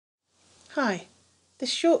Hi, this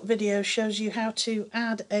short video shows you how to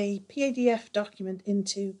add a PDF document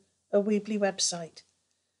into a Weebly website.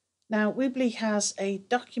 Now, Weebly has a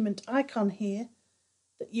document icon here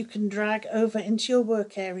that you can drag over into your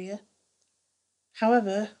work area.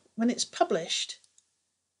 However, when it's published,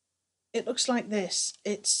 it looks like this.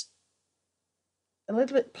 It's a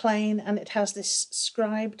little bit plain and it has this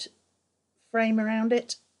scribed frame around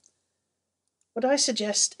it. What I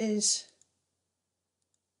suggest is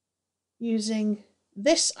using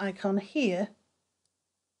this icon here,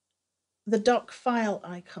 the doc file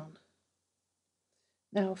icon.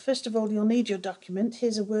 Now, first of all, you'll need your document.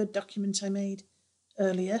 Here's a Word document I made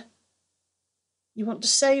earlier. You want to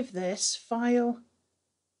save this, File,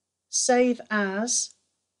 Save As.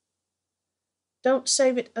 Don't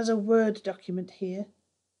save it as a Word document here.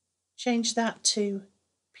 Change that to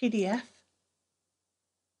PDF.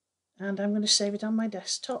 And I'm going to save it on my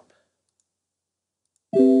desktop.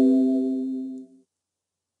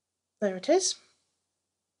 There it is.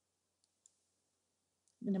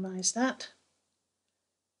 Minimize that.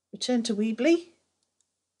 Return to Weebly.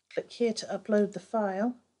 Click here to upload the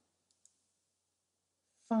file.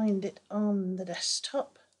 Find it on the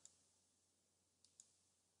desktop.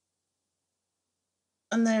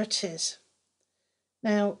 And there it is.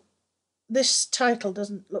 Now, this title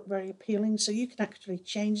doesn't look very appealing, so you can actually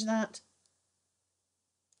change that.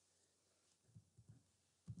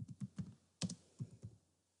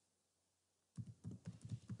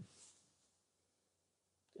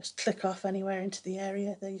 Just click off anywhere into the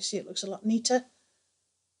area. There you see it looks a lot neater.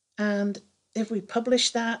 And if we publish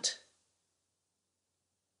that,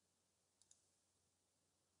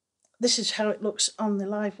 this is how it looks on the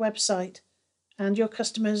live website. And your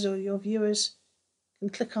customers or your viewers can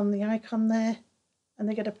click on the icon there and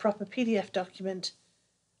they get a proper PDF document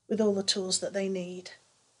with all the tools that they need.